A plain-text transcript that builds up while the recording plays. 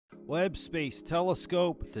Webb Space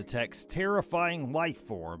Telescope detects terrifying life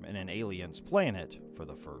form in an alien's planet for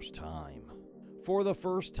the first time. For the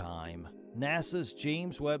first time, NASA's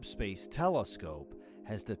James Webb Space Telescope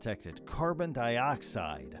has detected carbon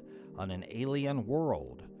dioxide on an alien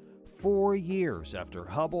world 4 years after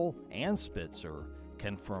Hubble and Spitzer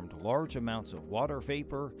confirmed large amounts of water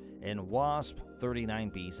vapor in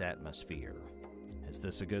WSP-39b's atmosphere. Is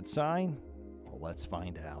this a good sign? Well, let's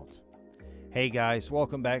find out. Hey guys,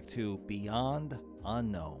 welcome back to Beyond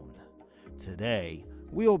Unknown. Today,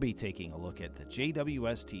 we'll be taking a look at the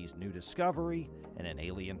JWST's new discovery in an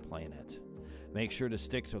alien planet. Make sure to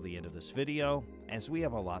stick till the end of this video, as we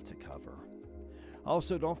have a lot to cover.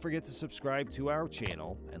 Also, don't forget to subscribe to our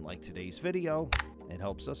channel and like today's video. It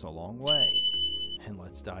helps us a long way. And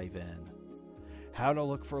let's dive in. How to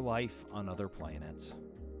look for life on other planets.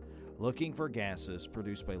 Looking for gases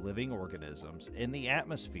produced by living organisms in the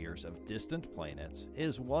atmospheres of distant planets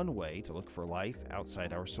is one way to look for life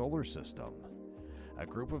outside our solar system. A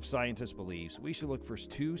group of scientists believes we should look for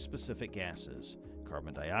two specific gases,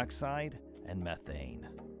 carbon dioxide and methane.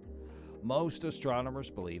 Most astronomers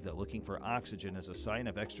believe that looking for oxygen as a sign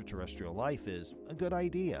of extraterrestrial life is a good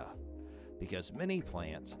idea, because many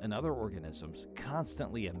plants and other organisms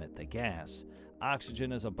constantly emit the gas.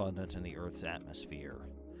 Oxygen is abundant in the Earth's atmosphere.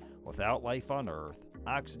 Without life on Earth,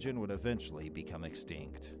 oxygen would eventually become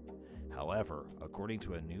extinct. However, according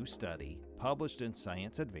to a new study published in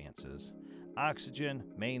Science Advances, oxygen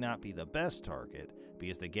may not be the best target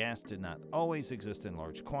because the gas did not always exist in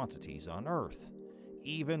large quantities on Earth,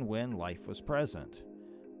 even when life was present.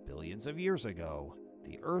 Billions of years ago,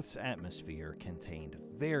 the Earth's atmosphere contained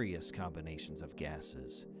various combinations of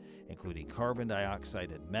gases, including carbon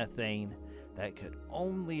dioxide and methane, that could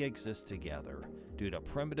only exist together due to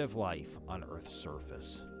primitive life on Earth's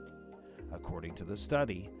surface. According to the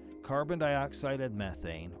study, carbon dioxide and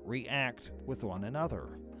methane react with one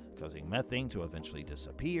another, causing methane to eventually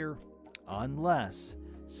disappear, unless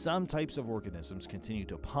some types of organisms continue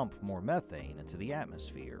to pump more methane into the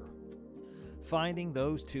atmosphere. Finding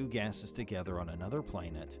those two gases together on another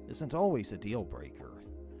planet isn't always a deal breaker.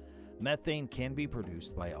 Methane can be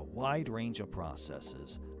produced by a wide range of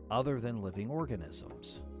processes other than living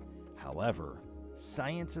organisms. However,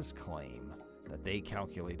 scientists claim that they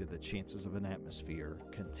calculated the chances of an atmosphere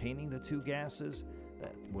containing the two gases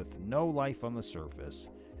with no life on the surface,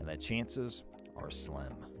 and the chances are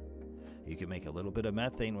slim. You can make a little bit of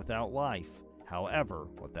methane without life. However,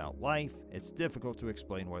 without life, it's difficult to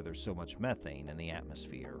explain why there's so much methane in the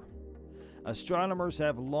atmosphere. Astronomers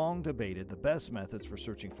have long debated the best methods for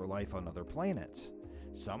searching for life on other planets.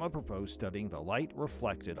 Some have proposed studying the light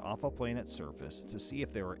reflected off a planet's surface to see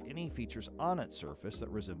if there are any features on its surface that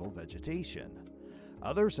resemble vegetation.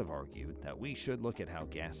 Others have argued that we should look at how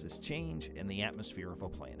gases change in the atmosphere of a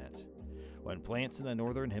planet. When plants in the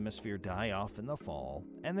northern hemisphere die off in the fall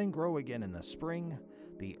and then grow again in the spring,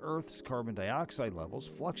 the Earth's carbon dioxide levels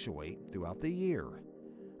fluctuate throughout the year.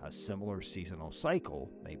 A similar seasonal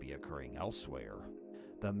cycle may be occurring elsewhere.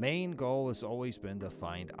 The main goal has always been to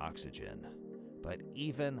find oxygen, but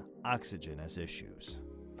even oxygen has issues.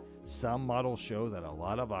 Some models show that a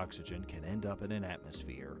lot of oxygen can end up in an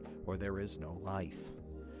atmosphere where there is no life.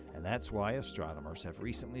 And that's why astronomers have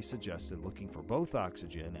recently suggested looking for both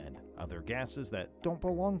oxygen and other gases that don't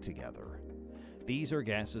belong together. These are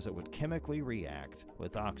gases that would chemically react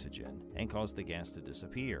with oxygen and cause the gas to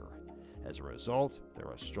disappear. As a result,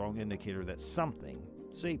 they're a strong indicator that something,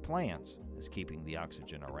 say plants, is keeping the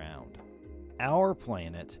oxygen around. Our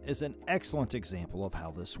planet is an excellent example of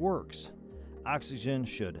how this works. Oxygen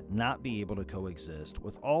should not be able to coexist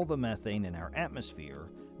with all the methane in our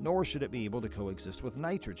atmosphere, nor should it be able to coexist with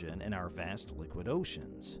nitrogen in our vast liquid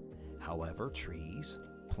oceans. However, trees,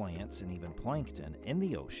 plants, and even plankton in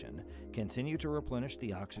the ocean continue to replenish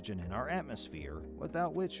the oxygen in our atmosphere,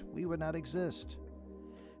 without which we would not exist.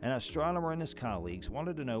 An astronomer and his colleagues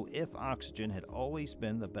wanted to know if oxygen had always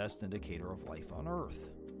been the best indicator of life on Earth.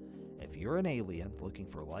 If you're an alien looking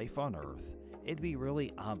for life on Earth, it'd be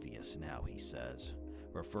really obvious now, he says,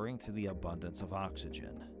 referring to the abundance of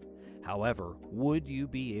oxygen. However, would you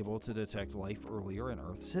be able to detect life earlier in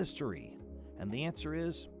Earth's history? And the answer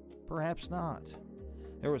is, perhaps not.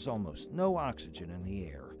 There was almost no oxygen in the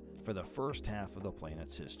air for the first half of the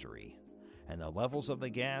planet's history, and the levels of the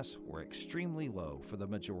gas were extremely low for the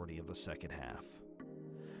majority of the second half.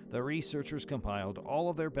 The researchers compiled all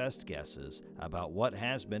of their best guesses about what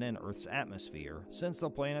has been in Earth's atmosphere since the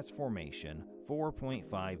planet's formation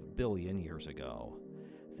 4.5 billion years ago.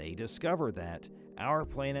 They discovered that our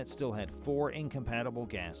planet still had 4 incompatible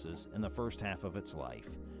gases in the first half of its life: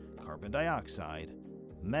 carbon dioxide,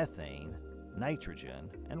 methane, nitrogen,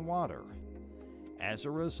 and water. As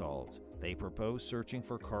a result, they propose searching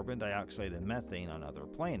for carbon dioxide and methane on other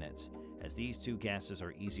planets, as these two gases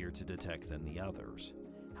are easier to detect than the others.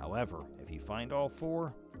 However, if you find all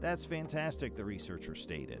four, that's fantastic, the researcher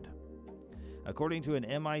stated. According to an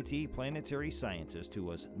MIT planetary scientist who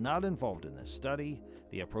was not involved in this study,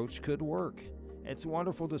 the approach could work. It's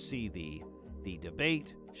wonderful to see the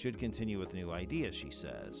debate should continue with new ideas, she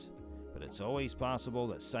says. But it's always possible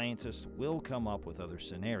that scientists will come up with other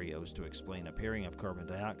scenarios to explain a pairing of carbon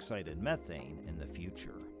dioxide and methane in the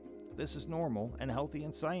future. This is normal and healthy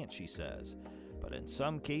in science, she says, but in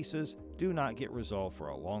some cases do not get resolved for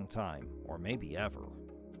a long time, or maybe ever.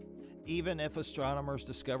 Even if astronomers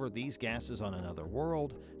discovered these gases on another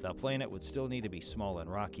world, the planet would still need to be small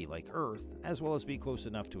and rocky like Earth, as well as be close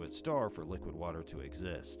enough to its star for liquid water to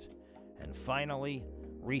exist. And finally,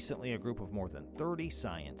 recently a group of more than 30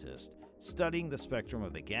 scientists studying the spectrum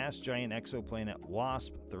of the gas giant exoplanet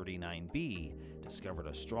WASP-39b discovered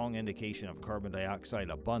a strong indication of carbon dioxide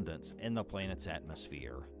abundance in the planet's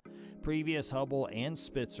atmosphere. Previous Hubble and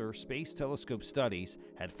Spitzer Space Telescope studies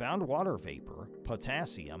had found water vapor,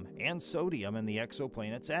 potassium, and sodium in the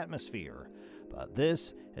exoplanet's atmosphere, but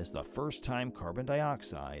this is the first time carbon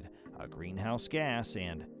dioxide, a greenhouse gas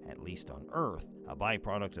and, at least on Earth, a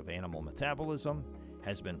byproduct of animal metabolism,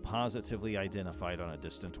 has been positively identified on a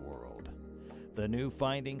distant world. The new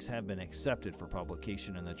findings have been accepted for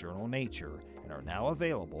publication in the journal Nature and are now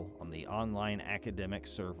available on the online academic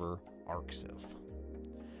server Arxiv.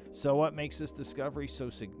 So what makes this discovery so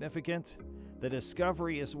significant? The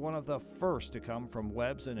discovery is one of the first to come from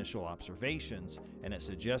Webb's initial observations, and it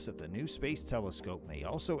suggests that the new space telescope may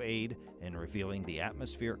also aid in revealing the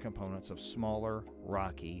atmospheric components of smaller,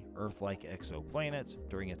 rocky, Earth-like exoplanets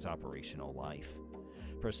during its operational life.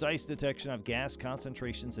 Precise detection of gas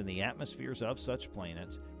concentrations in the atmospheres of such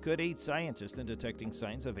planets could aid scientists in detecting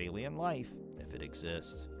signs of alien life, if it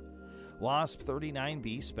exists.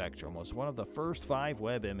 WASP-39b spectrum was one of the first 5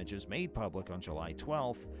 Webb images made public on July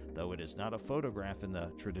 12th, though it is not a photograph in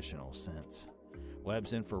the traditional sense.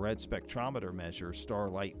 Webb's infrared spectrometer measures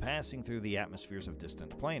starlight passing through the atmospheres of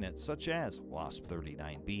distant planets, such as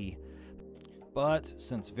WASP-39b. But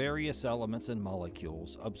since various elements and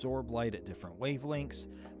molecules absorb light at different wavelengths,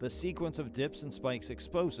 the sequence of dips and spikes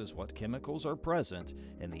exposes what chemicals are present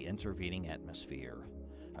in the intervening atmosphere.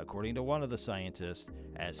 According to one of the scientists,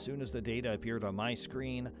 as soon as the data appeared on my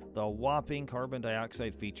screen, the whopping carbon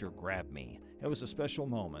dioxide feature grabbed me. It was a special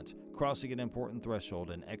moment, crossing an important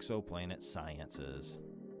threshold in exoplanet sciences.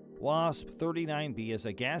 WASP-39b is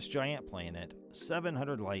a gas giant planet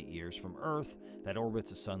 700 light-years from Earth that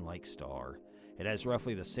orbits a sun-like star. It has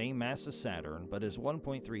roughly the same mass as Saturn, but is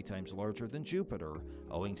 1.3 times larger than Jupiter,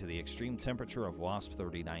 owing to the extreme temperature of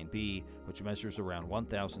WASP-39b, which measures around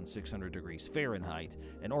 1,600 degrees Fahrenheit,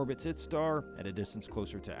 and orbits its star at a distance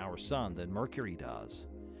closer to our Sun than Mercury does.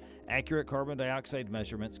 Accurate carbon dioxide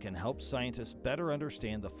measurements can help scientists better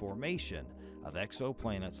understand the formation of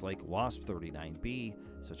exoplanets like WASP-39b,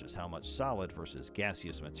 such as how much solid versus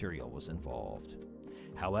gaseous material was involved.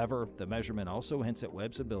 However, the measurement also hints at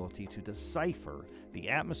Webb's ability to decipher the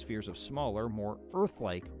atmospheres of smaller, more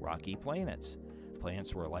Earth-like rocky planets.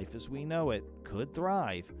 Planets where life as we know it could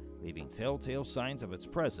thrive, leaving telltale signs of its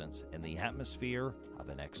presence in the atmosphere of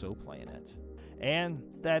an exoplanet. And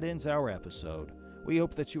that ends our episode. We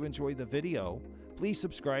hope that you enjoyed the video. Please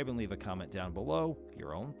subscribe and leave a comment down below,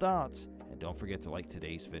 your own thoughts, and don't forget to like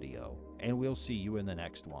today's video. And we'll see you in the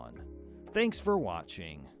next one. Thanks for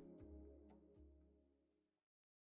watching.